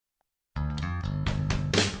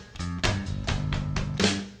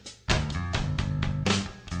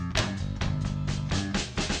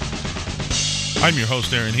I'm your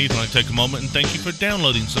host, Aaron Heath, and I'd like to take a moment and thank you for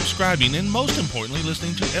downloading, subscribing, and most importantly,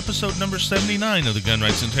 listening to episode number 79 of the Gun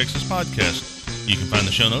Rights in Texas podcast. You can find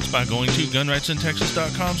the show notes by going to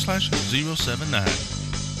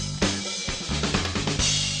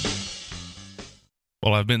gunrightsintexas.com/079.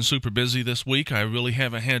 Well, I've been super busy this week. I really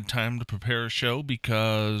haven't had time to prepare a show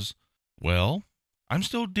because, well, I'm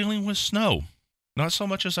still dealing with snow. Not so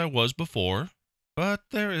much as I was before, but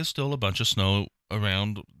there is still a bunch of snow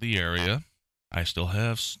around the area. I still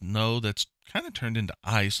have snow that's kind of turned into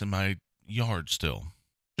ice in my yard still.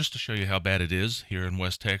 Just to show you how bad it is here in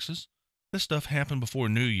West Texas. This stuff happened before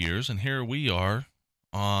New Year's, and here we are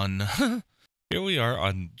on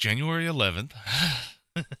January 11th.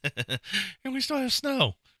 And we still have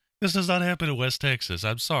snow. This does not happen in West Texas.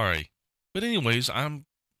 I'm sorry. But anyways, I'm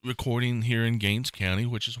recording here in Gaines County,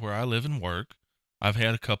 which is where I live and work. I've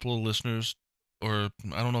had a couple of listeners, or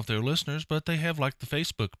I don't know if they're listeners, but they have like the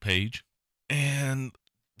Facebook page. And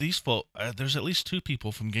these folks, there's at least two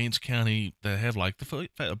people from Gaines County that have like the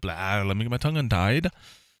let me get my tongue untied.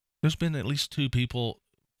 There's been at least two people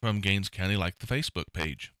from Gaines County like the Facebook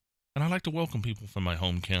page. And I'd like to welcome people from my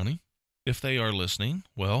home county. If they are listening,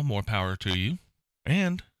 well, more power to you.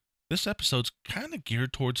 And this episode's kind of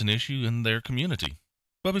geared towards an issue in their community.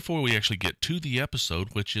 But before we actually get to the episode,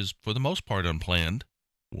 which is for the most part unplanned,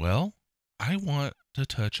 well, I want to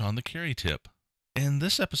touch on the carry tip. And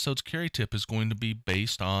this episode's carry tip is going to be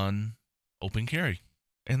based on open carry.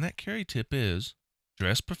 And that carry tip is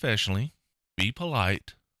dress professionally, be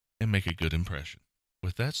polite, and make a good impression.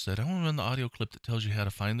 With that said, I want to run the audio clip that tells you how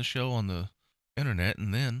to find the show on the internet,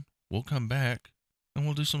 and then we'll come back and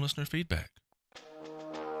we'll do some listener feedback.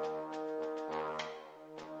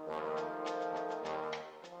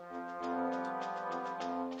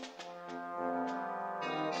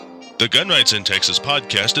 The Gun Rights in Texas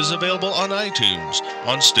podcast is available on iTunes,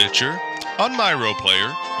 on Stitcher, on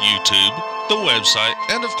MyRoPlayer, YouTube, the website,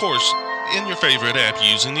 and of course, in your favorite app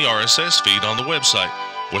using the RSS feed on the website.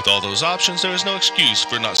 With all those options, there is no excuse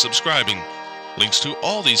for not subscribing. Links to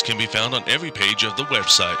all these can be found on every page of the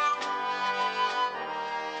website.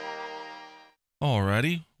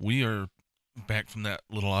 Alrighty, we are back from that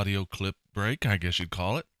little audio clip break, I guess you'd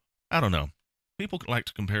call it. I don't know. People like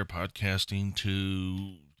to compare podcasting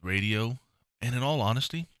to radio, and in all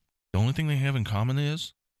honesty, the only thing they have in common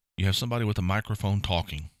is you have somebody with a microphone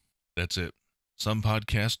talking. That's it. Some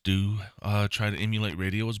podcasts do try to emulate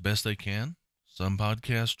radio as best they can. Some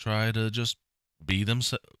podcasts try to just be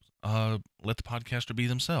themselves, let the podcaster be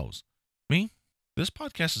themselves. Me, this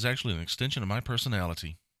podcast is actually an extension of my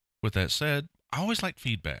personality. With that said, I always like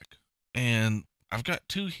feedback, and I've got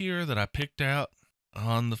two here that I picked out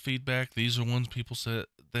on the feedback. These are ones people said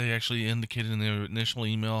they actually indicated in their initial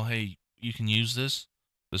email, hey, you can use this.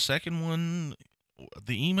 The second one,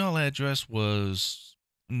 the email address was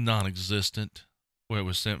non-existent where it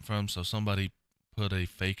was sent from, so somebody put a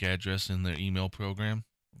fake address in their email program.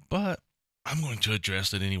 But I'm going to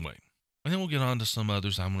address it anyway. And then we'll get on to some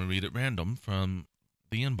others I'm going to read at random from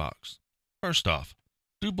the inbox. First off,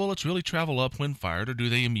 do bullets really travel up when fired, or do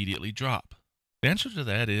they immediately drop? The answer to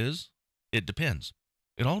that is, it depends.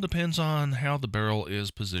 It all depends on how the barrel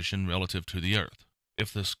is positioned relative to the earth.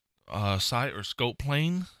 If the sight or scope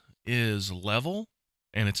plane is level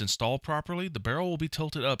and it's installed properly, the barrel will be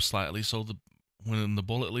tilted up slightly so when the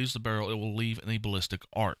bullet leaves the barrel, it will leave in a ballistic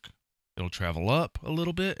arc. It'll travel up a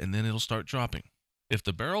little bit and then it'll start dropping. If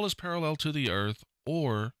the barrel is parallel to the earth,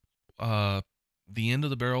 or the end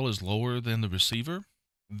of the barrel is lower than the receiver,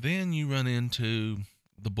 then you run into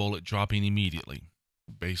the bullet dropping immediately.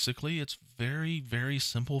 Basically, it's very, very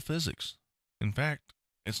simple physics. In fact,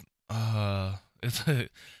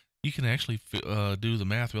 you can actually do the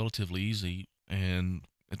math relatively easy, and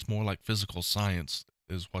it's more like physical science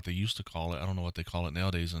is what they used to call it. I don't know what they call it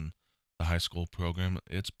nowadays in the high school program.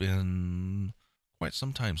 It's been quite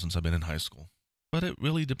some time since I've been in high school, but it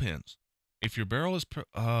really depends. If your barrel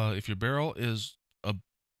is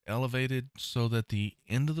elevated so that the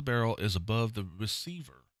end of the barrel is above the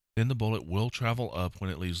receiver, then the bullet will travel up when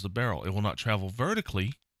it leaves the barrel. It will not travel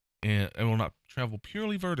vertically, and it will not travel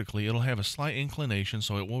purely vertically. It'll have a slight inclination,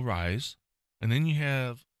 so it will rise. And then you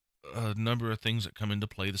have a number of things that come into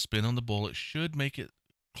play. The spin on the bullet should make it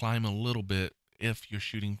climb a little bit if you're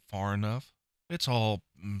shooting far enough. It's all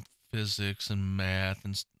physics and math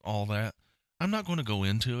and all that. I'm not going to go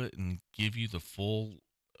into it and give you the full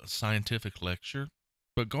scientific lecture,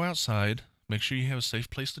 but go outside, make sure you have a safe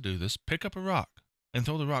place to do this, pick up a rock, and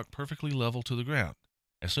throw the rock perfectly level to the ground.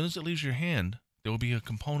 As soon as it leaves your hand, there will be a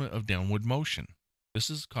component of downward motion. This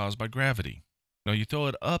is caused by gravity. Now you throw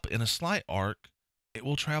it up in a slight arc, it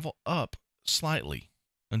will travel up slightly.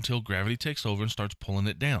 until gravity takes over and starts pulling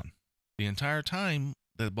it down. The entire time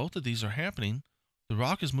that both of these are happening, the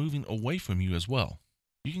rock is moving away from you as well.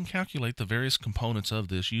 You can calculate the various components of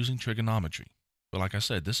this using trigonometry. But like I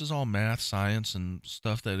said, this is all math, science, and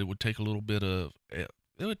stuff that it would take a little bit of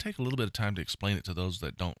time to explain it to those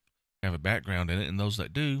that don't have a background in it, and those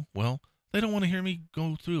that do, well, they don't want to hear me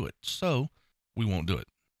go through it, so we won't do it.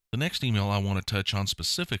 The next email I want to touch on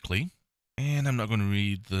specifically, and I'm not going to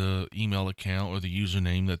read the email account or the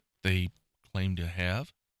username that they claim to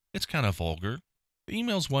have. It's kind of vulgar. The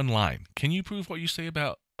email's one line. Can you prove what you say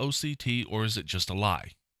about OCT, or is it just a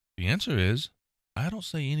lie? The answer is, I don't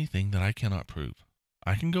say anything that I cannot prove.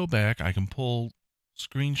 I can go back, I can pull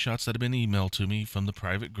screenshots that have been emailed to me from the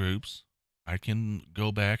private groups. I can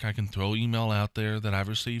go back, I can throw email out there that I've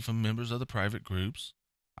received from members of the private groups.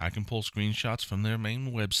 I can pull screenshots from their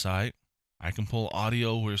main website. I can pull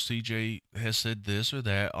audio where CJ has said this or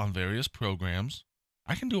that on various programs.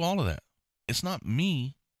 I can do all of that. It's not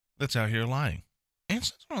me that's out here lying. And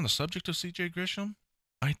since we're on the subject of CJ Grisham,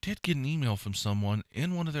 I did get an email from someone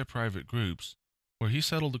in one of their private groups where he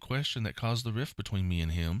settled the question that caused the rift between me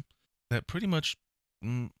and him, that pretty much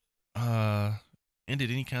ended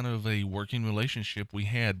any kind of a working relationship we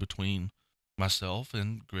had between myself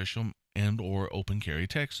and Grisham and or Open Carry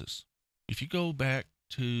Texas. If you go back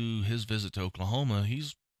to his visit to Oklahoma,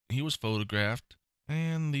 he was photographed,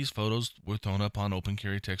 and these photos were thrown up on Open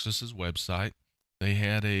Carry Texas's website. They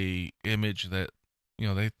had a image that,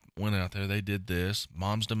 they went out there, they did this.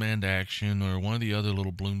 Moms Demand Action or one of the other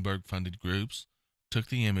little Bloomberg-funded groups took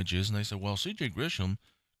the images, and they said, well, C.J. Grisham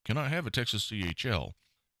cannot have a Texas CHL,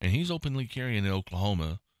 and he's openly carrying in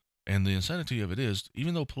Oklahoma, and the insanity of it is,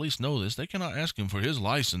 even though police know this, they cannot ask him for his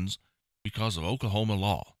license because of Oklahoma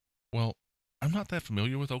law. Well, I'm not that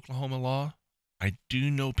familiar with Oklahoma law. I do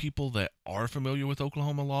know people that are familiar with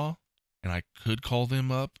Oklahoma law, and I could call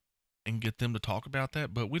them up and get them to talk about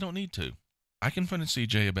that, but we don't need to. I confronted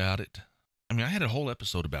CJ about it. I had a whole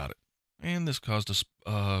episode about it, and this caused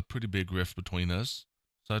a pretty big rift between us.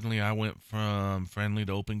 Suddenly I went from friendly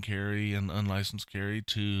to open carry and unlicensed carry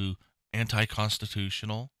to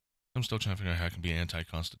anti-constitutional. I'm still trying to figure out how I can be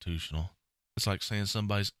anti-constitutional. It's like saying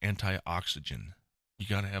somebody's anti-oxygen. You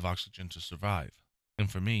got to have oxygen to survive.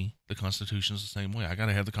 And for me, the Constitution is the same way. I got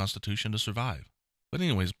to have the Constitution to survive. But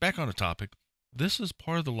anyways, back on the topic. This is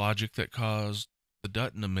part of the logic that caused the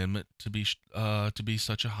Dutton Amendment to be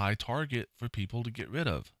such a high target for people to get rid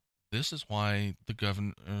of. This is why the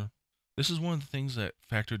governor. This is one of the things that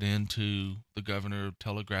factored into the governor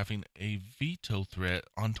telegraphing a veto threat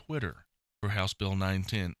on Twitter for House Bill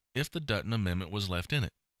 910 if the Dutton Amendment was left in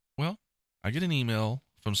it. Well, I get an email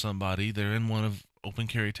from somebody. They're in one of Open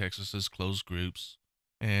Carry Texas's closed groups,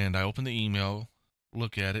 and I open the email,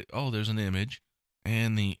 look at it. Oh, there's an image,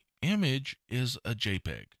 and the image is a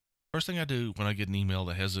JPEG. First thing I do when I get an email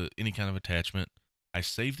that has any kind of attachment, I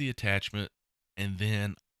save the attachment, and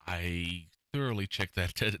then I thoroughly check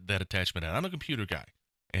that attachment out. I'm a computer guy,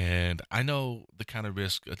 and I know the kind of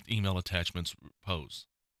risk email attachments pose.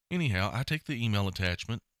 Anyhow, I take the email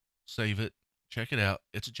attachment, save it, check it out.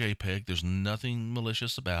 It's a JPEG. There's nothing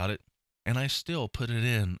malicious about it, and I still put it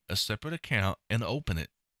in a separate account and open it.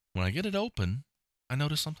 When I get it open, I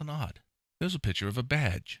notice something odd. There's a picture of a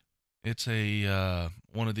badge. It's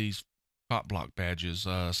one of these cop block badges,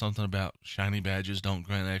 something about shiny badges don't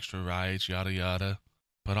grant extra rights, yada yada.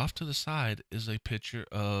 But off to the side is a picture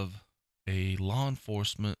of a law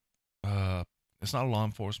enforcement. It's not a law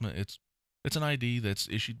enforcement. It's an ID that's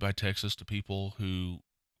issued by Texas to people who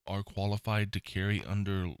are qualified to carry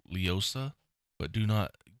under LEOSA, but do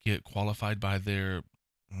not get qualified by the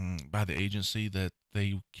agency that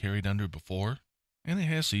they carried under before. And it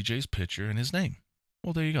has CJ's picture and his name.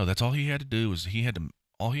 Well, there you go. That's all he had to do.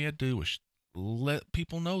 All he had to do was let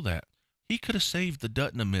people know that. He could have saved the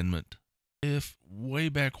Dutton Amendment if way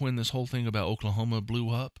back when this whole thing about Oklahoma blew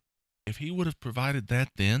up, if he would have provided that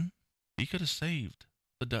then, he could have saved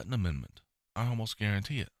the Dutton Amendment. I almost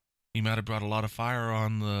guarantee it. He might have brought a lot of fire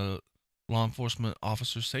on the Law Enforcement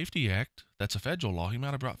Officer Safety Act. That's a federal law. He might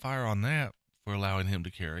have brought fire on that for allowing him to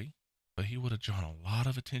carry, but he would have drawn a lot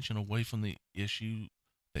of attention away from the issue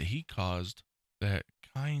that he caused that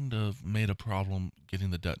kind of made a problem getting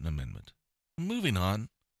the Dutton Amendment. Moving on,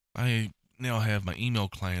 I now have my email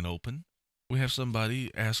client open. We have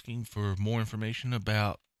somebody asking for more information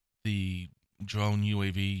about the drone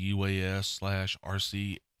UAV, UAS /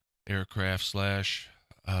 RC aircraft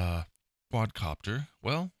 / quadcopter.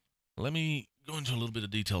 Well, let me go into a little bit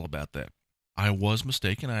of detail about that. I was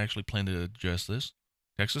mistaken. I actually planned to address this.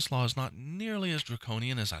 Texas law is not nearly as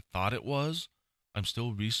draconian as I thought it was. I'm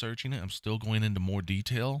still researching it. I'm still going into more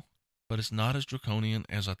detail. but it's not as draconian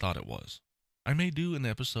as I thought it was. I may do an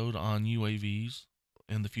episode on UAVs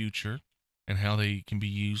in the future and how they can be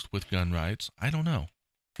used with gun rights. I don't know.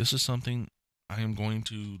 This is something I am going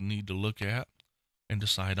to need to look at and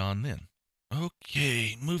decide on then.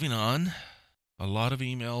 Okay, moving on. A lot of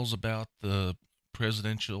emails about the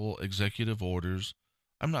presidential executive orders.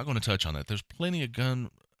 I'm not going to touch on it. There's plenty of gun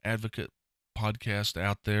advocate podcasts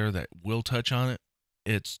out there that will touch on it.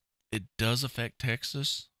 It does affect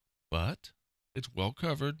Texas, but it's well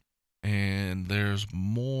covered, and there's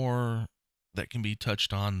more that can be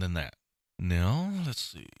touched on than that. Now, let's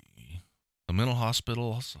see. The mental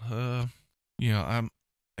hospitals. And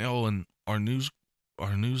our news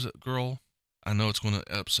girl. I know it's going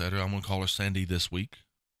to upset her. I'm going to call her Sandy this week.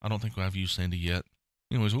 I don't think I've used Sandy yet.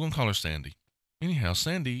 Anyways, we're going to call her Sandy. Anyhow,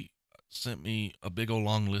 Sandy sent me a big old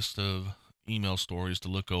long list of email stories to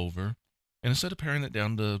look over. And instead of paring it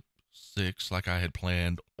down to 6 like I had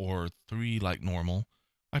planned or 3 like normal,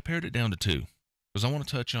 I pared it down to 2 because I want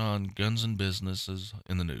to touch on guns and businesses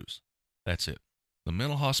in the news. That's it. The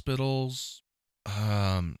mental hospitals,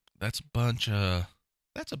 that's a bunch of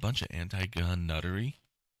anti-gun nuttery.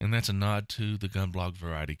 And that's a nod to the Gun Blog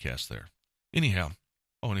Variety Cast there. Anyhow,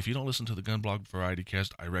 and if you don't listen to the Gun Blog Variety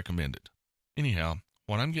Cast, I recommend it. Anyhow,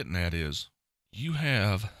 what I'm getting at is you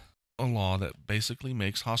have a law that basically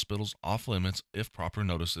makes hospitals off limits if proper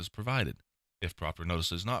notice is provided. If proper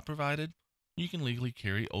notice is not provided, you can legally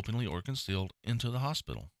carry openly or concealed into the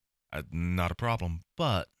hospital. Not a problem,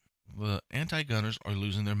 but the anti-gunners are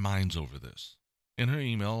losing their minds over this. In her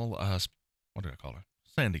email, what did I call her?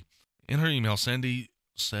 Sandy. In her email, Sandy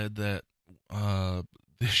said that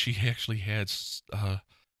she actually had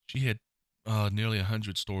nearly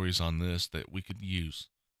 100 stories on this that we could use,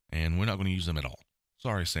 and we're not going to use them at all.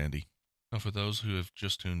 Sorry, Sandy. Now, for those who have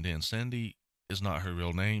just tuned in, Sandy is not her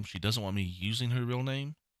real name. She doesn't want me using her real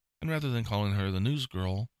name, and rather than calling her the news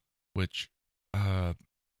girl, which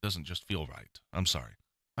doesn't just feel right, I'm sorry.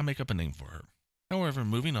 I make up a name for her. However,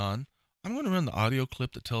 moving on, I'm going to run the audio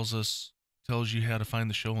clip that tells you how to find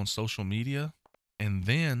the show on social media. And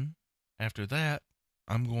then, after that,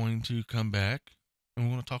 I'm going to come back and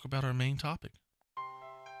we're going to talk about our main topic.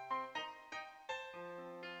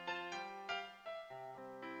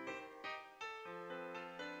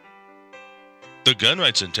 The Gun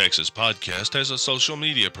Rights in Texas podcast has a social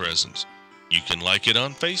media presence. You can like it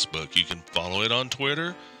on Facebook, you can follow it on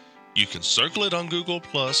Twitter, you can circle it on Google+,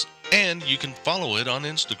 and you can follow it on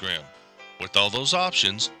Instagram. With all those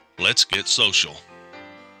options, let's get social.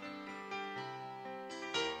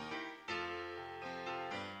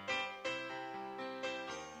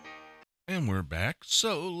 And we're back.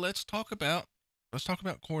 So let's talk about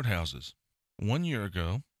courthouses. 1 year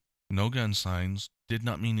ago, no gun signs did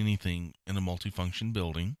not mean anything in a multifunction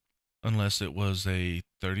building unless it was a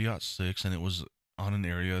 30-06 and it was on an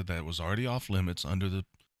area that was already off limits under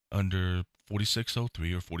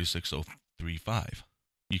 4603 or 46035.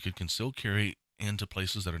 You could conceal carry into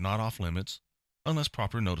places that are not off limits unless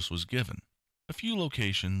proper notice was given. A few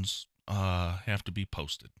locations have to be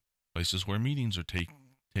posted. Places where meetings are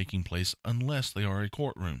taking place unless they are a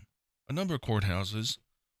courtroom. A number of counties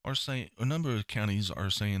are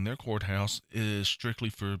saying their courthouse is strictly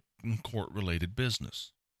for court-related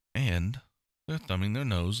business, and they're thumbing their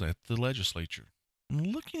nose at the legislature.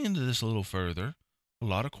 Looking into this a little further, a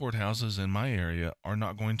lot of courthouses in my area are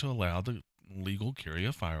not going to allow the legal carry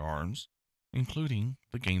of firearms, including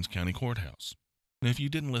the Gaines County Courthouse. And if you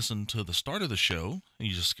didn't listen to the start of the show, and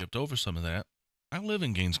you just skipped over some of that, I live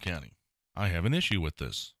in Gaines County. I have an issue with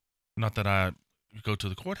this. Not that I go to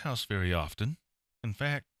the courthouse very often. In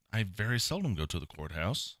fact, I very seldom go to the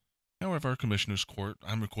courthouse. However, our Commissioner's Court,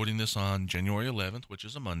 I'm recording this on January 11th, which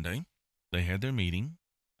is a Monday. They had their meeting.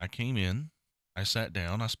 I came in. I sat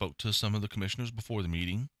down. I spoke to some of the commissioners before the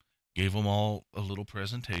meeting. Gave them all a little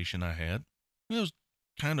presentation I had. It was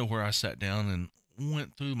kind of where I sat down and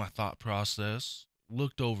went through my thought process,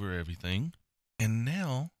 looked over everything. And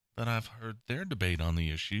now that I've heard their debate on the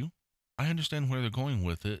issue, I understand where they're going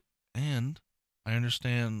with it, and I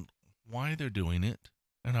understand why they're doing it,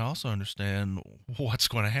 and I also understand what's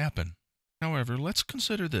going to happen. However, let's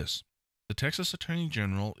consider this. The Texas Attorney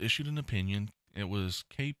General issued an opinion. It was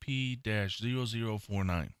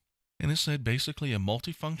KP-0049, and it said basically a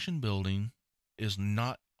multifunction building is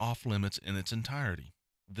not off limits in its entirety.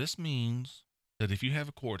 This means that if you have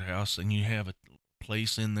a courthouse and you have a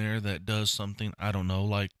place in there that does something, I don't know,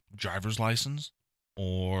 like driver's license,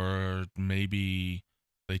 or maybe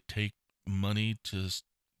they take money to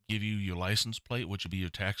give you your license plate, which would be your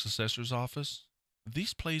tax assessor's office.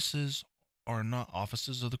 These places are not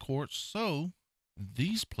offices of the court, so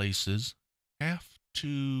these places have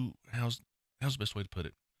to how's the best way to put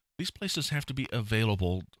it? These places have to be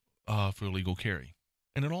available for legal carry.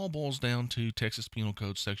 And it all boils down to Texas Penal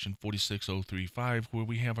Code Section 46035, where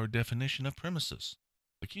we have our definition of premises.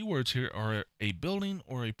 The key words here are a building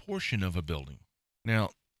or a portion of a building. Now,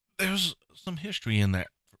 there's some history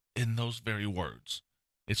in those very words.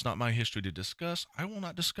 It's not my history to discuss. I will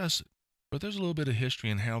not discuss it. But there's a little bit of history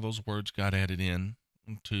in how those words got added in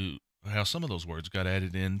to how some of those words got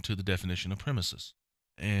added into the definition of premises.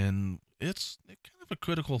 And it's kind of a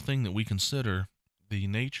critical thing that we consider the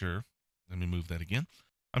nature. Let me move that again.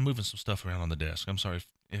 I'm moving some stuff around on the desk. I'm sorry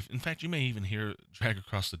if in fact, you may even hear it drag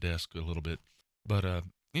across the desk a little bit. But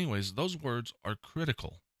anyways, those words are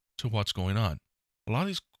critical to what's going on. A lot of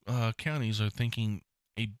these counties are thinking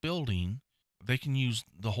a building, they can use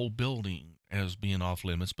the whole building as being off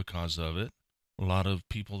limits because of it. A lot of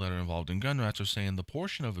people that are involved in gun rights are saying the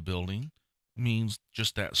portion of a building means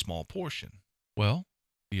just that small portion. Well,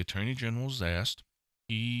 the Attorney General was asked.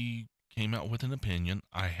 He came out with an opinion.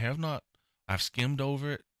 I've skimmed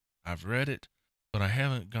over it, I've read it, but I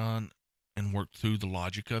haven't gone and worked through the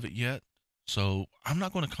logic of it yet. So I'm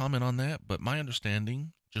not going to comment on that, but my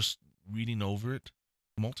understanding, just reading over it,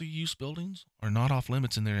 multi-use buildings are not off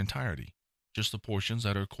limits in their entirety, just the portions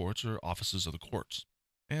that are courts or offices of the courts,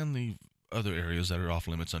 and the other areas that are off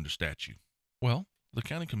limits under statute. Well, the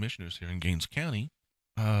county commissioners here in Gaines County,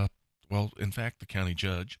 in fact, the county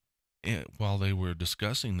judge, while they were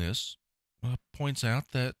discussing this, points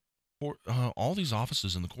out that all these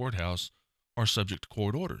offices in the courthouse are subject to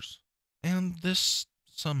court orders, and this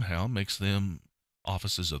somehow makes them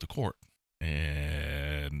offices of the court.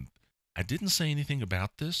 And I didn't say anything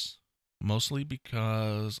about this, mostly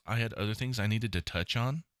because I had other things I needed to touch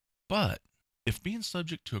on. But if being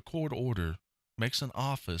subject to a court order makes an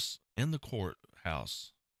office in the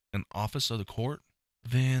courthouse an office of the court,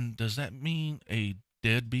 then does that mean a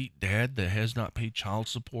deadbeat dad that has not paid child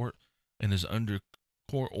support and is under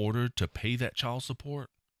court order to pay that child support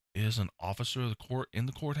is an officer of the court in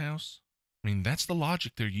the courthouse? I mean, that's the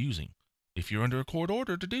logic they're using. If you're under a court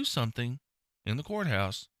order to do something in the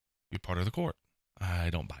courthouse, you're part of the court. I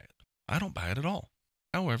don't buy it. I don't buy it at all.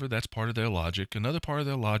 However, that's part of their logic. Another part of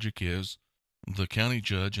their logic is the county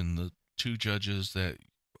judge and the two judges that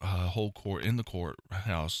hold court in the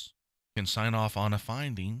courthouse can sign off on a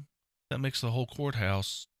finding that makes the whole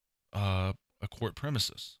courthouse a court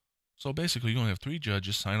premises. So basically, you only have three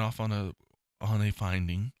judges sign off on a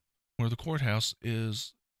finding where the courthouse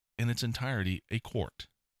is in its entirety a court.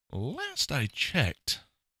 Last I checked,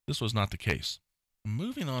 this was not the case.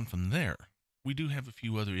 Moving on from there, we do have a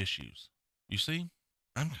few other issues. You see,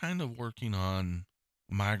 I'm kind of working on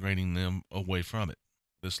migrating them away from it,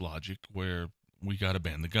 this logic where we got to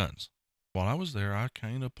ban the guns. While I was there, I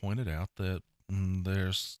kind of pointed out that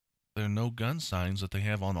there are no gun signs that they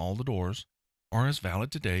have on all the doors are as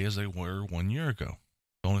valid today as they were 1 year ago.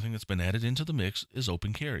 The only thing that's been added into the mix is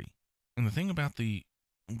open carry. And the thing about the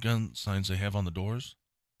gun signs they have on the doors,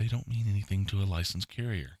 they don't mean anything to a licensed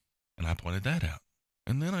carrier. And I pointed that out.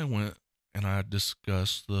 And then I went and I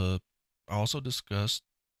also discussed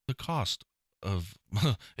the cost of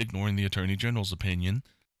ignoring the Attorney General's opinion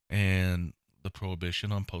and the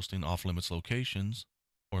prohibition on posting off-limits locations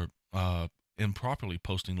or improperly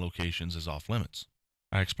posting locations as off-limits.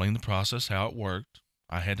 I explained the process, how it worked.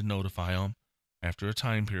 I had to notify them after a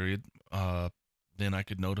time period. Then I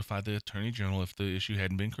could notify the Attorney General if the issue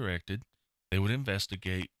hadn't been corrected. They would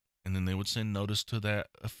investigate, and then they would send notice to that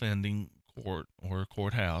offending court or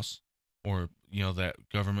courthouse or, that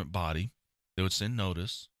government body. They would send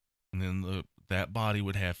notice, and then that body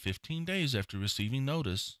would have 15 days after receiving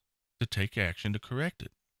notice to take action to correct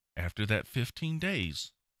it. After that 15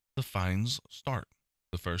 days, the fines start.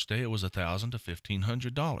 The first day, it was $1,000 to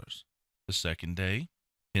 $1,500. The second day,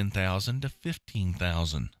 $10,000 to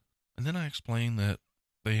 $15,000. And then I explained that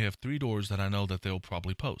they have 3 doors that I know that they'll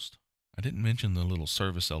probably post. I didn't mention the little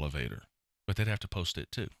service elevator, but they'd have to post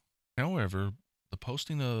it too. However, the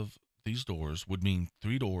posting of these doors would mean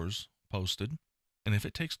 3 doors posted, and if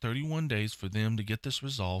it takes 31 days for them to get this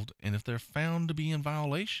resolved, and if they're found to be in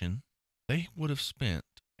violation, they would have spent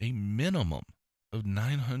a minimum of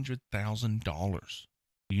 $900,000.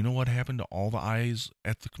 Do you know what happened to all the eyes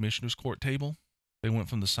at the commissioner's court table? They went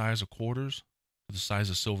from the size of quarters to the size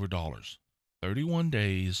of silver dollars. 31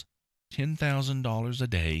 days, $10,000 a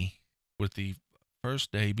day, with the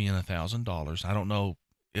first day being $1,000. I don't know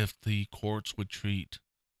if the courts would treat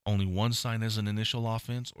only one sign as an initial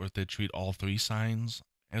offense or if they'd treat all 3 signs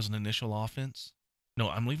as an initial offense. No,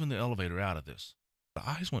 I'm leaving the elevator out of this. The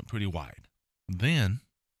eyes went pretty wide. Then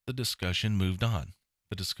the discussion moved on.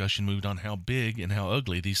 The discussion moved on how big and how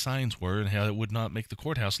ugly these signs were and how it would not make the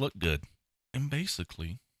courthouse look good. And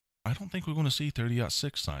basically, I don't think we're going to see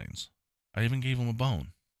 30-6 signs. I even gave them a bone.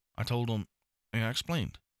 I told them, and I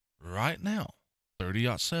explained, right now,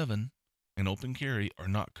 30-7 and open carry are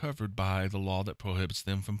not covered by the law that prohibits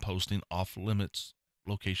them from posting off-limits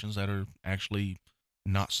locations that are actually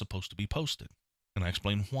not supposed to be posted. And I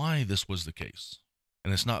explained why this was the case.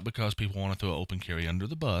 And it's not because people want to throw open carry under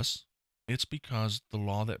the bus. It's because the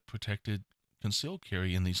law that protected concealed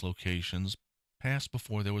carry in these locations passed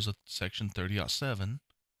before there was a section 30-7,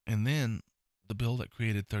 and then the bill that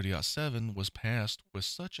created 30-7 was passed with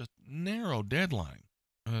such a narrow deadline.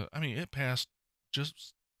 It passed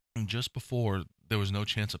just before there was no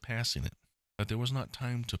chance of passing it, that there was not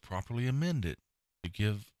time to properly amend it to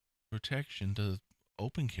give protection to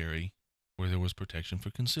open carry where there was protection for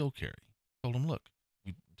concealed carry. I told them, look,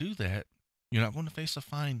 you do that, you're not going to face a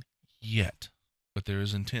fine yet, but there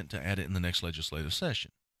is intent to add it in the next legislative session.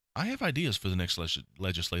 I have ideas for the next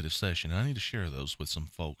legislative session, and I need to share those with some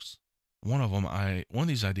folks. One of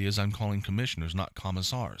these ideas I'm calling commissioners, not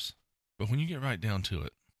commissars. But when you get right down to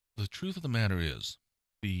it, the truth of the matter is,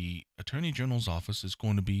 the Attorney General's office is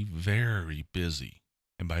going to be very busy.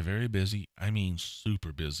 And by very busy, I mean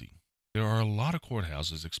super busy. There are a lot of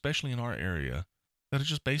courthouses, especially in our area, that are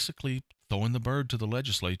just basically throwing the bird to the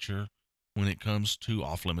legislature when it comes to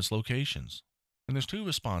off-limits locations. And there's two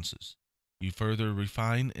responses. You further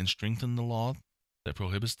refine and strengthen the law that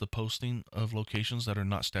prohibits the posting of locations that are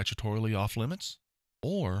not statutorily off-limits,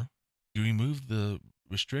 or you remove the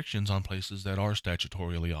restrictions on places that are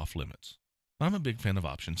statutorily off-limits. I'm a big fan of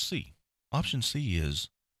option C. Option C is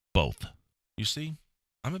both. You see,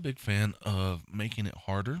 I'm a big fan of making it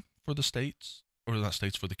harder for the states, or not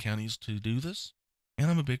states, for the counties to do this, and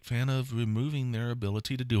I'm a big fan of removing their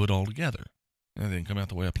ability to do it altogether. And it didn't come out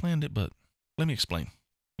the way I planned it, but let me explain.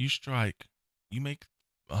 You make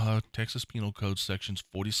Texas Penal Code sections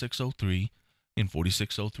 4603 and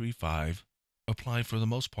 46035 apply for the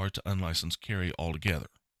most part to unlicensed carry altogether.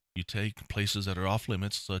 You take places that are off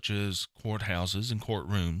limits, such as courthouses and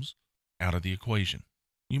courtrooms, out of the equation.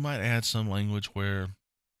 You might add some language where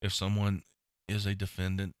if someone is a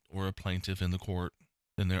defendant or a plaintiff in the court,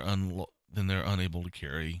 then they're unable to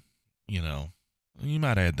carry, you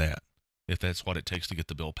might add that if that's what it takes to get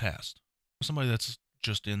the bill passed. Somebody that's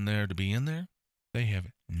just in there to be in there, they have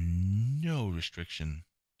no restriction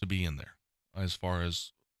to be in there. As far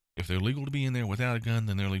as if they're legal to be in there without a gun,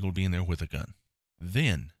 then they're legal to be in there with a gun.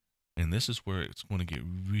 Then, and this is where it's going to get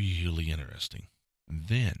really interesting,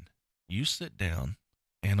 then you sit down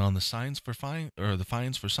and on the fines for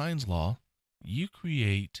signs law, you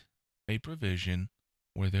create a provision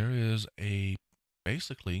where there's an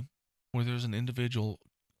individual,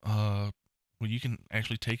 where you can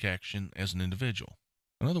actually take action as an individual.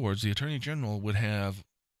 In other words, the Attorney General would have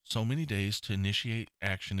so many days to initiate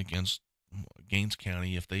action against Gaines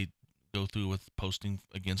County if they go through with posting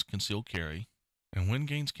against concealed carry. And when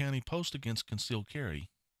Gaines County posts against concealed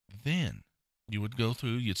carry, then you would go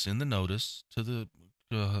through, you'd send the notice to the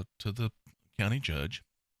county judge.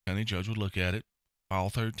 County judge would look at it,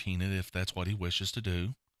 file 13 it if that's what he wishes to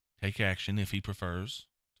do, take action if he prefers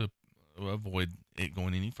to avoid it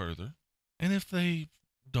going any further. And if they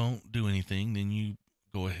don't do anything, then you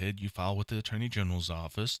go ahead, you file with the Attorney General's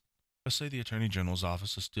office. Let's say the Attorney General's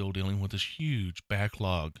office is still dealing with this huge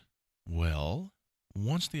backlog. Well,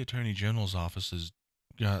 once the Attorney General's office has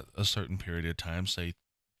got a certain period of time, say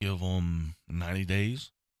give them 90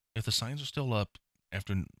 days, if the signs are still up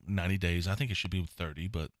after 90 days, I think it should be 30,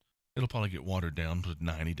 but it'll probably get watered down to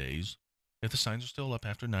 90 days. If the signs are still up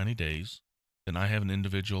after 90 days, then I have an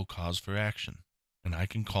individual cause for action, and I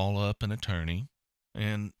can call up an attorney,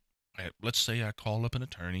 and let's say I call up an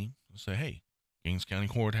attorney and say, hey, Gaines County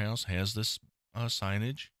Courthouse has this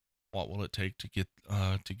signage. What will it take to get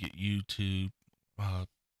you to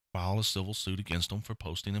file a civil suit against them for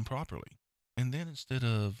posting improperly? And then instead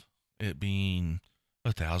of it being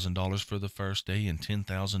 $1,000 for the first day and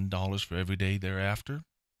 $10,000 for every day thereafter,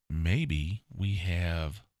 maybe we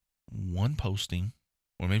have one posting,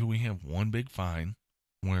 or maybe we have one big fine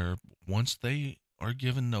where once they are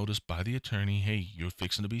given notice by the attorney, hey, you're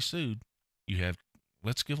fixing to be sued,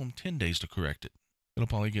 let's give them 10 days to correct it. It'll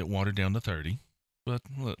probably get watered down to 30, but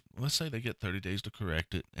let's say they get 30 days to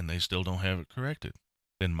correct it and they still don't have it corrected.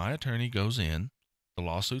 Then my attorney goes in, the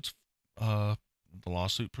lawsuit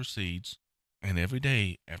proceeds, and every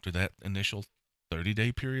day after that initial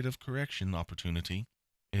 30-day period of correction opportunity,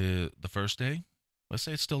 the first day, let's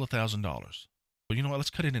say it's still $1,000. But you know what?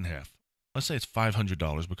 Let's cut it in half. Let's say it's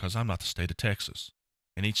 $500 because I'm not the state of Texas.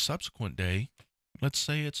 And each subsequent day, let's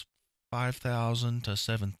say it's 5,000 to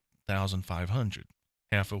 7,500,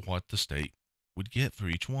 half of what the state would get for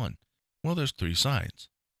each one. Well, there's 3 signs.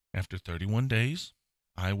 After 31 days,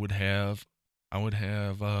 I would have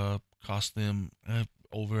cost them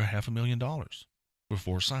over $500,000 for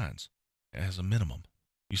 4 signs as a minimum.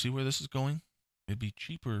 You see where this is going? It'd be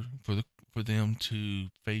cheaper for them to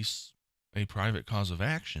face a private cause of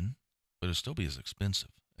action, but it'd still be as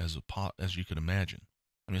expensive as you could imagine.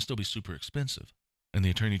 I mean, it'd still be super expensive. And the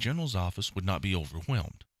Attorney General's office would not be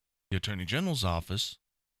overwhelmed. The Attorney General's office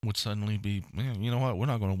would suddenly be, man, you know what, we're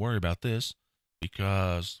not going to worry about this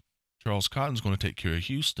because Charles Cotton's going to take care of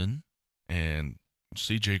Houston, and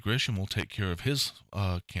C.J. Grisham will take care of his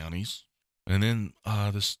counties. And then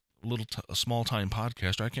this small-time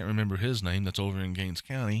podcaster, I can't remember his name, that's over in Gaines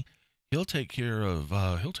County, he'll take care of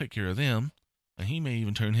them, and he may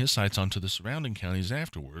even turn his sights onto the surrounding counties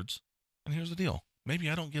afterwards. And here's the deal: maybe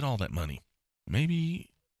I don't get all that money. Maybe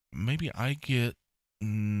I get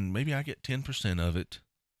 10% of it.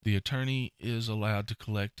 The attorney is allowed to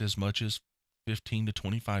collect as much as 15 to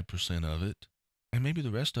 25% of it, and maybe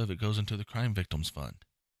the rest of it goes into the Crime Victims Fund.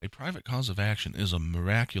 A private cause of action is a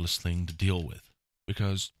miraculous thing to deal with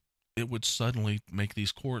because it would suddenly make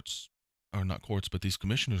these courts, or not courts, but these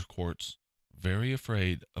commissioners' courts, very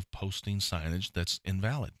afraid of posting signage that's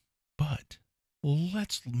invalid. But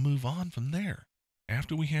let's move on from there.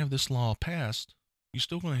 After we have this law passed, you're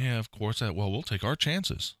still going to have courts that, well, we'll take our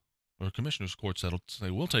chances. Or commissioners' courts that'll say,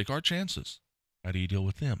 we'll take our chances. How do you deal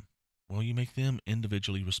with them? Well, you make them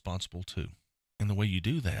individually responsible too. And the way you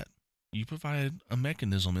do that, you provide a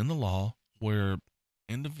mechanism in the law where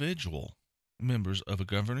individual members of a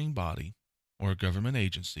governing body or a government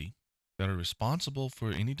agency that are responsible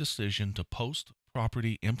for any decision to post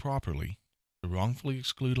property improperly, to wrongfully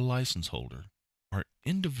exclude a license holder, are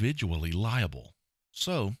individually liable.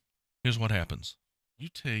 So, here's what happens. You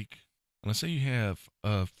take, let's say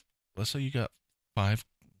you got 5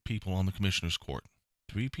 people on the commissioner's court.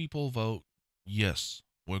 3 people vote yes.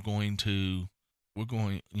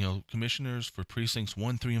 Commissioners for precincts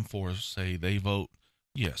 1, 3, and 4 say they vote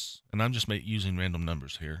yes. And I'm just using random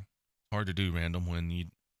numbers here. It's hard to do random when you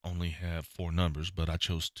only have 4 numbers, but I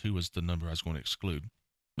chose 2 as the number I was going to exclude.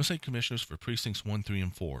 Let's say commissioners for precincts 1, 3,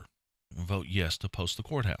 and 4 vote yes to post the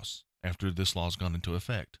courthouse after this law's gone into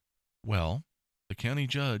effect. Well, the county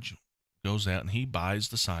judge goes out and he buys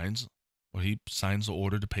the signs, or he signs the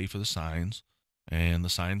order to pay for the signs, and the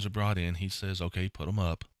signs are brought in. He says, okay, put them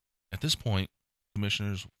up. At this point,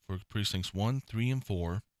 commissioners for precincts 1, 3, and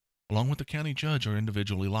 4, along with the county judge, are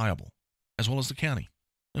individually liable, as well as the county.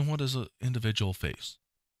 And what does an individual face?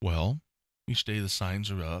 Well, each day the signs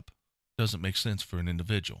are up doesn't make sense for an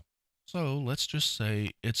individual. So let's just say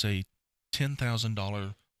it's a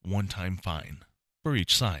 $10,000 one-time fine for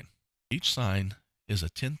each sign. Each sign is a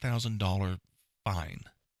 $10,000 fine.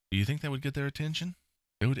 Do you think that would get their attention?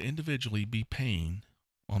 They would individually be paying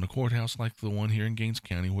on a courthouse like the one here in Gaines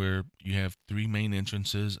County, where you have 3 main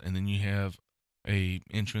entrances and then you have a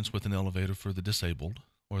entrance with an elevator for the disabled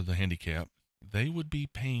or the handicapped. They would be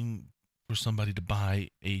paying for somebody to buy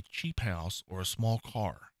a cheap house or a small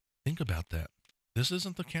car. Think about that. This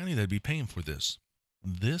isn't the county that'd be paying for this.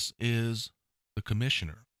 This is the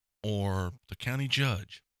commissioner or the county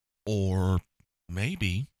judge, or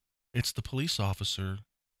maybe it's the police officer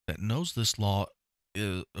that knows this law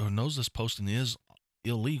or knows this posting is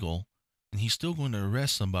illegal, and he's still going to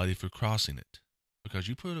arrest somebody for crossing it because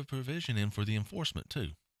you put a provision in for the enforcement too.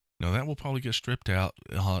 Now that will probably get stripped out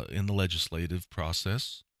in the legislative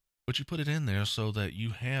process, but you put it in there so that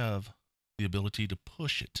you have the ability to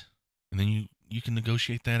push it, and then you can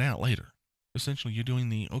negotiate that out later. Essentially, you're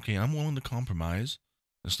doing okay, I'm willing to compromise.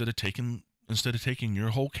 Instead of taking your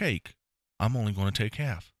whole cake, I'm only going to take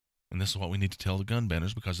half. And this is what we need to tell the gun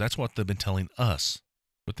banners, because that's what they've been telling us.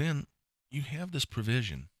 But then you have this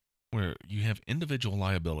provision where you have individual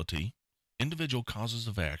liability, individual causes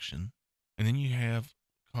of action, and then you have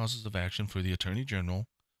causes of action for the Attorney General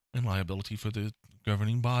and liability for the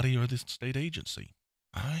governing body or the state agency.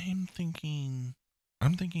 I'm thinking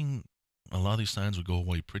a lot of these signs would go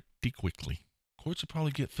away pretty quickly. Courts would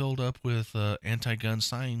probably get filled up with anti-gun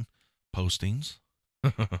sign postings.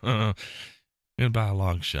 And by a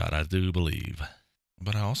long shot, I do believe.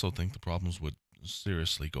 But I also think the problems would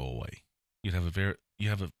seriously go away. You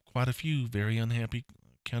have quite a few very unhappy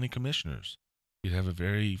county commissioners. You'd have a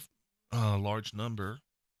very large number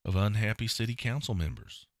of unhappy city council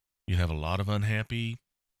members. You'd have a lot of unhappy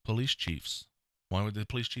police chiefs. Why would the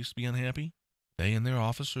police chiefs be unhappy? They and their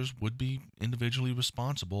officers would be individually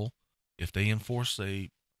responsible if they enforce a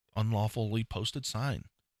unlawfully posted sign.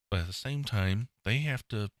 But at the same time, they have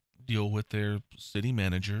to deal with their city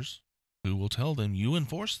managers who will tell them, you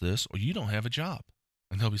enforce this or you don't have a job.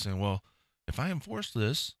 And they'll be saying, well, if I enforce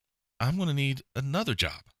this, I'm going to need another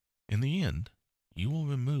job. In the end, you will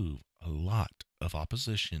remove a lot of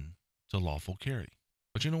opposition to lawful carry.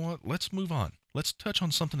 But you know what? Let's move on. Let's touch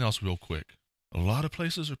on something else real quick. A lot of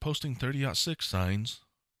places are posting 30-06 signs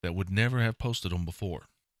that would never have posted them before.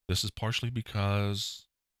 This is partially because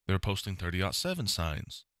they're posting 30-07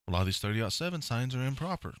 signs. A lot of these 30-07 signs are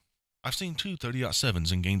improper. I've seen 2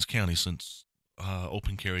 30-07s in Gaines County since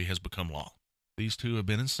open carry has become law. These 2 have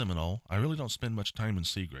been in Seminole. I really don't spend much time in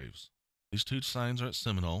Seagraves. These 2 signs are at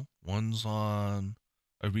Seminole. One's on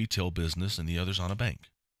a retail business and the other's on a bank.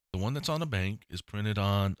 The one that's on a bank is printed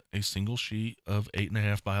on a single sheet of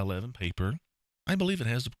 8.5 by 11 paper. I believe it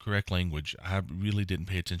has the correct language. I really didn't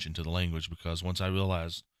pay attention to the language because once I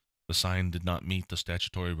realized the sign did not meet the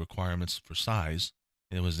statutory requirements for size,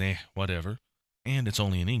 it was whatever, and it's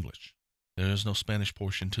only in English. There is no Spanish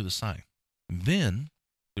portion to the sign. Then,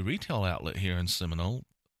 the retail outlet here in Seminole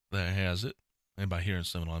that has it, and by here in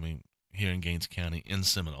Seminole, I mean here in Gaines County in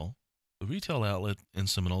Seminole, the retail outlet in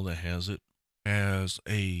Seminole that has it has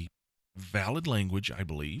a valid language, I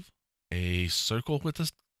believe, a circle with a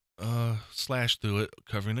slash through it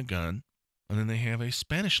covering a gun, and then they have a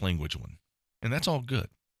Spanish language one. And that's all good,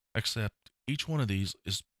 except each one of these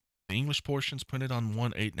is the English portion's printed on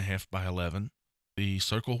one 8.5 by 11. The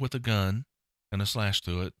circle with a gun and a slash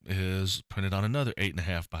through it is printed on another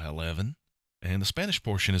 8.5 by 11. And the Spanish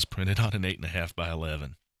portion is printed on an 8.5 by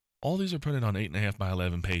 11. All these are printed on 8.5 by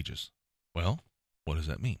 11 pages. Well, what does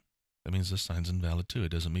that mean? That means this sign's invalid too.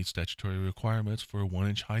 It doesn't meet statutory requirements for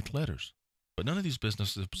 1-inch height letters. But none of these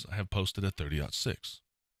businesses have posted a 30-06.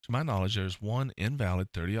 To my knowledge, there's one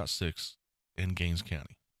invalid 30-06 in Gaines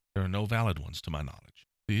County. There are no valid ones to my knowledge.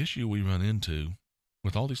 The issue we run into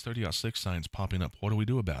with all these 30-06 signs popping up, what do we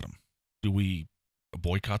do about them? Do we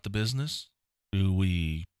boycott the business? Do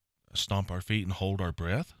we stomp our feet and hold our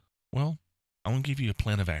breath? Well, I want to give you a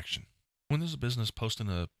plan of action. When there's a business posting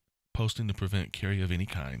to prevent carry of any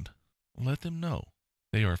kind, let them know.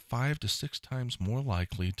 They are 5 to 6 times more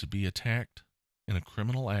likely to be attacked in a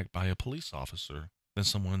criminal act by a police officer than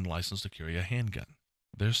someone licensed to carry a handgun.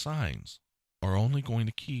 Their signs are only going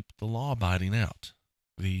to keep the law-abiding out.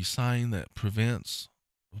 The sign that prevents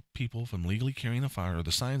people from legally carrying a fire, or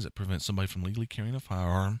the signs that prevent somebody from legally carrying a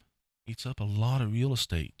firearm, eats up a lot of real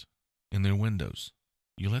estate in their windows.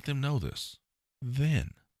 You let them know this.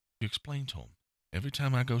 Then you explain to them, every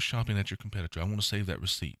time I go shopping at your competitor, I want to save that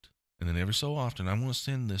receipt. And then every so often, I want to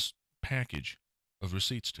send this package of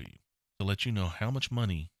receipts to you to let you know how much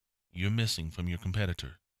money you're missing from your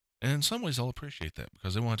competitor. And in some ways, they'll appreciate that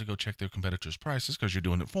because they want to go check their competitors' prices because you're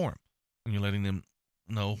doing it for them. And you're letting them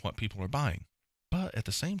know what people are buying. But at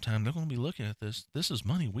the same time, they're going to be looking at this. This is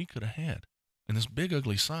money we could have had. And this big,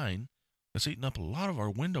 ugly sign that's eating up a lot of our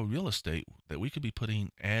window real estate that we could be putting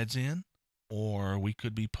ads in, or we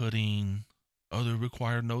could be putting other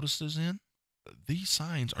required notices in. These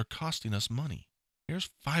signs are costing us money.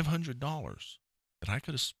 Here's $500 that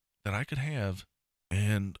I could have,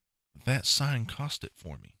 and that sign cost it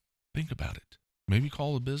for me. Think about it. Maybe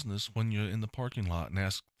call the business when you're in the parking lot and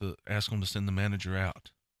ask them to send the manager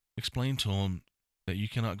out. Explain to them that you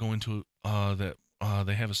cannot go into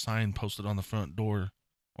they have a sign posted on the front door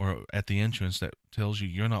or at the entrance that tells you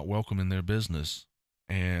you're not welcome in their business,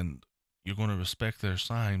 and you're going to respect their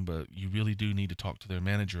sign, but you really do need to talk to their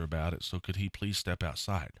manager about it, so could he please step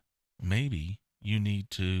outside? Maybe you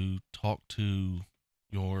need to talk to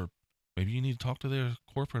their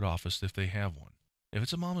corporate office if they have one. If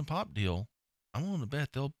it's a mom and pop deal, I'm willing to bet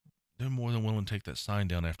they're more than willing to take that sign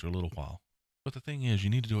down after a little while. But the thing is, you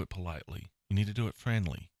need to do it politely. You need to do it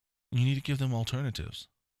friendly. You need to give them alternatives.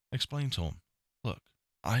 Explain to them, look,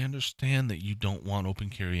 I understand that you don't want open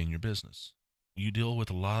carry in your business. You deal with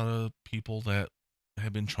a lot of people that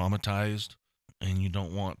have been traumatized, and you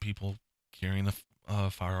don't want people carrying a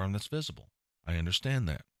firearm that's visible. I understand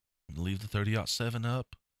that. Leave the 30-07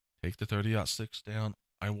 up. Take the 30-06 down.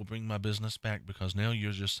 I will bring my business back because now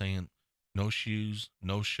you're just saying no shoes,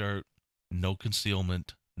 no shirt, no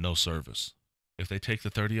concealment, no service. If they take the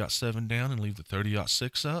 30-07 down and leave the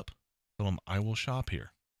 30-06 up, tell them I will shop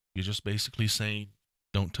here. You're just basically saying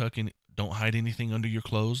don't hide anything under your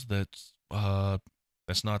clothes that's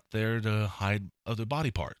not there to hide other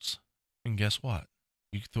body parts. And guess what?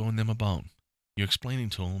 You're throwing them a bone. You're explaining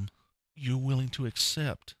to them you're willing to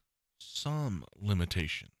accept some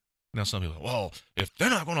limitation. Now some people, well, if they're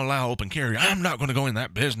not going to allow open carry, I'm not going to go in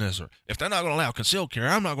that business. Or if they're not going to allow concealed carry,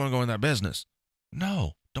 I'm not going to go in that business.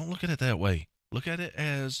 No, don't look at it that way. Look at it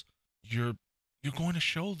as you're going to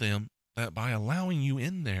show them that by allowing you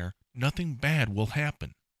in there, nothing bad will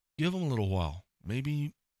happen. Give them a little while.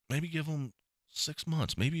 Maybe give them 6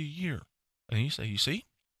 months, maybe a year. And you say, you see,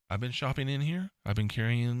 I've been shopping in here. I've been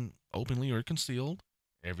carrying openly or concealed.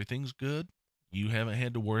 Everything's good. You haven't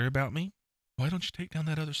had to worry about me. Why don't you take down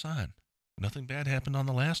that other sign? Nothing bad happened on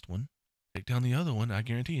the last one. Take down the other one. I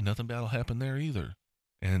guarantee you nothing bad will happen there either.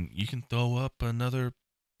 And you can throw up another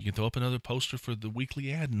poster for the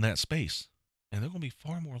weekly ad in that space. And they're going to be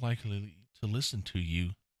far more likely to listen to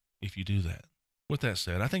you if you do that. With that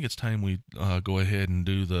said, I think it's time we go ahead and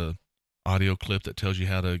do the audio clip that tells you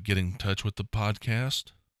how to get in touch with the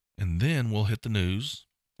podcast. And then we'll hit the news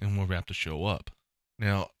and we'll wrap the show up.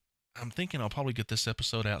 Now, I'm thinking I'll probably get this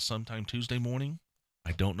episode out sometime Tuesday morning.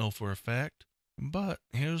 I don't know for a fact, but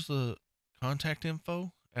here's the contact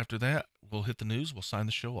info. After that, we'll hit the news. We'll sign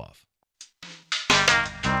the show off.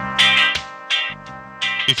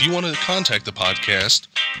 If you want to contact the podcast,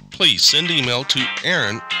 please send email to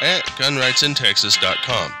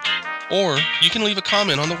aaron@gunrightsintexas.com, or you can leave a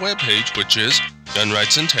comment on the webpage, which is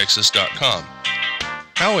gunrightsintexas.com.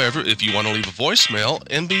 However, if you want to leave a voicemail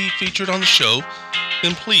and be featured on the show,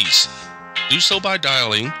 then please do so by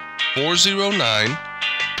dialing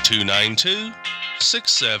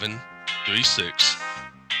 409-292-6736.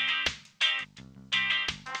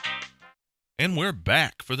 And we're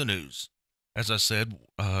back for the news. As I said,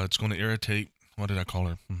 it's going to irritate, what did I call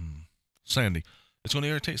her? Sandy. It's going to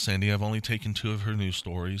irritate Sandy. I've only taken 2 of her news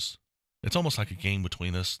stories. It's almost like a game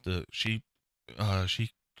between us. She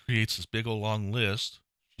creates this big old long list.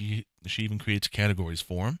 She even creates categories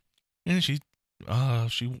for them. And she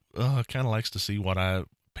kind of likes to see what I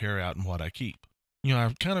pare out and what I keep. You know,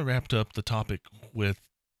 I've kind of wrapped up the topic with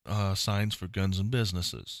signs for guns and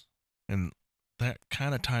businesses. And that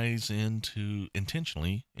kind of ties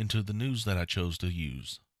intentionally into the news that I chose to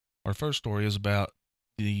use. Our first story is about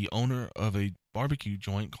the owner of a barbecue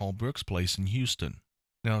joint called Brooks Place in Houston.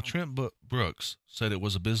 Now, Trent Brooks said it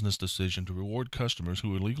was a business decision to reward customers who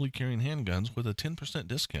were legally carrying handguns with a 10%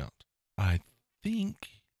 discount. I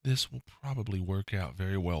think this will probably work out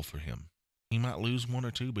very well for him. He might lose 1 or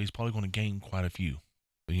 2, but he's probably going to gain quite a few.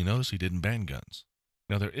 But you notice he didn't ban guns.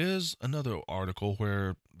 Now, there is another article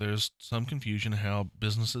where there's some confusion how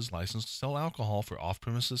businesses licensed to sell alcohol for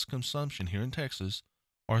off-premises consumption here in Texas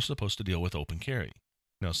are supposed to deal with open carry.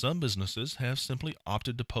 Now, some businesses have simply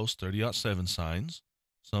opted to post 30-07 signs.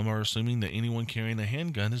 Some are assuming that anyone carrying a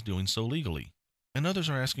handgun is doing so legally. And others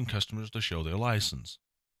are asking customers to show their license.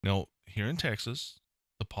 Now, here in Texas,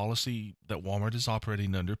 the policy that Walmart is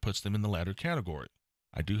operating under puts them in the latter category.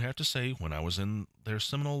 I do have to say, when I was in their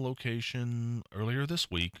Seminole location earlier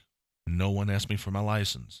this week, no one asked me for my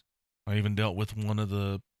license. I even dealt with one of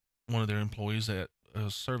their employees at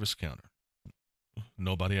a service counter.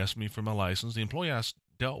 Nobody asked me for my license. The employee I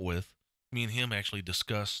dealt with, me and him actually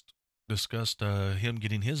discussed him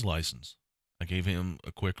getting his license. I gave him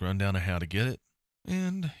a quick rundown of how to get it,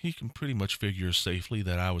 and he can pretty much figure safely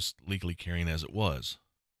that I was legally carrying as it was.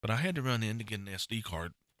 But I had to run in to get an SD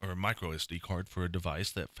card, or a micro SD card, for a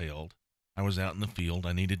device that failed. I was out in the field.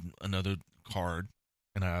 I needed another card,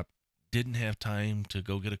 and I didn't have time to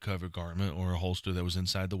go get a cover garment or a holster that was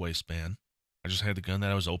inside the waistband. I just had the gun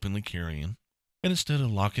that I was openly carrying. And instead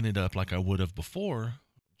of locking it up like I would have before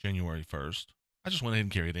January 1st, I just went ahead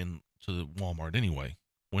and carried it in to the Walmart anyway.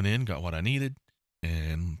 Went in, got what I needed,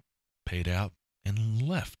 and paid out and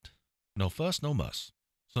left. No fuss, no muss.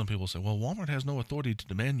 Some people say, well, Walmart has no authority to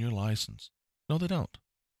demand your license. No, they don't.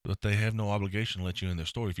 But they have no obligation to let you in their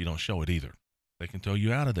store if you don't show it either. They can throw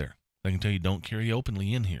you out of there. They can tell you don't carry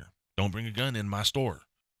openly in here. Don't bring a gun in my store.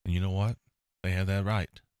 And you know what? They have that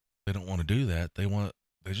right. They don't want to do that. They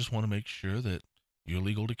just want to make sure that you're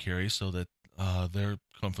legal to carry so that they're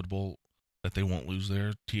comfortable that they won't lose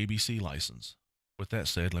their TABC license. With that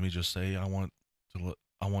said, let me just say I want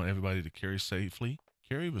everybody to carry safely,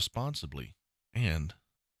 carry responsibly, and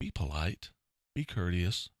be polite, be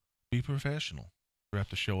courteous, be professional. Wrap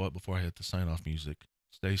the show up before I hit the sign-off music.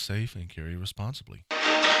 Stay safe and carry responsibly.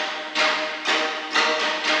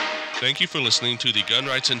 Thank you for listening to the Gun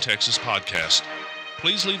Rights in Texas podcast.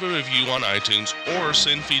 Please leave a review on iTunes or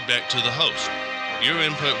send feedback to the host. Your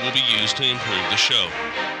input will be used to improve the show.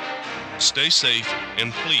 Stay safe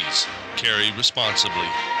and please carry responsibly.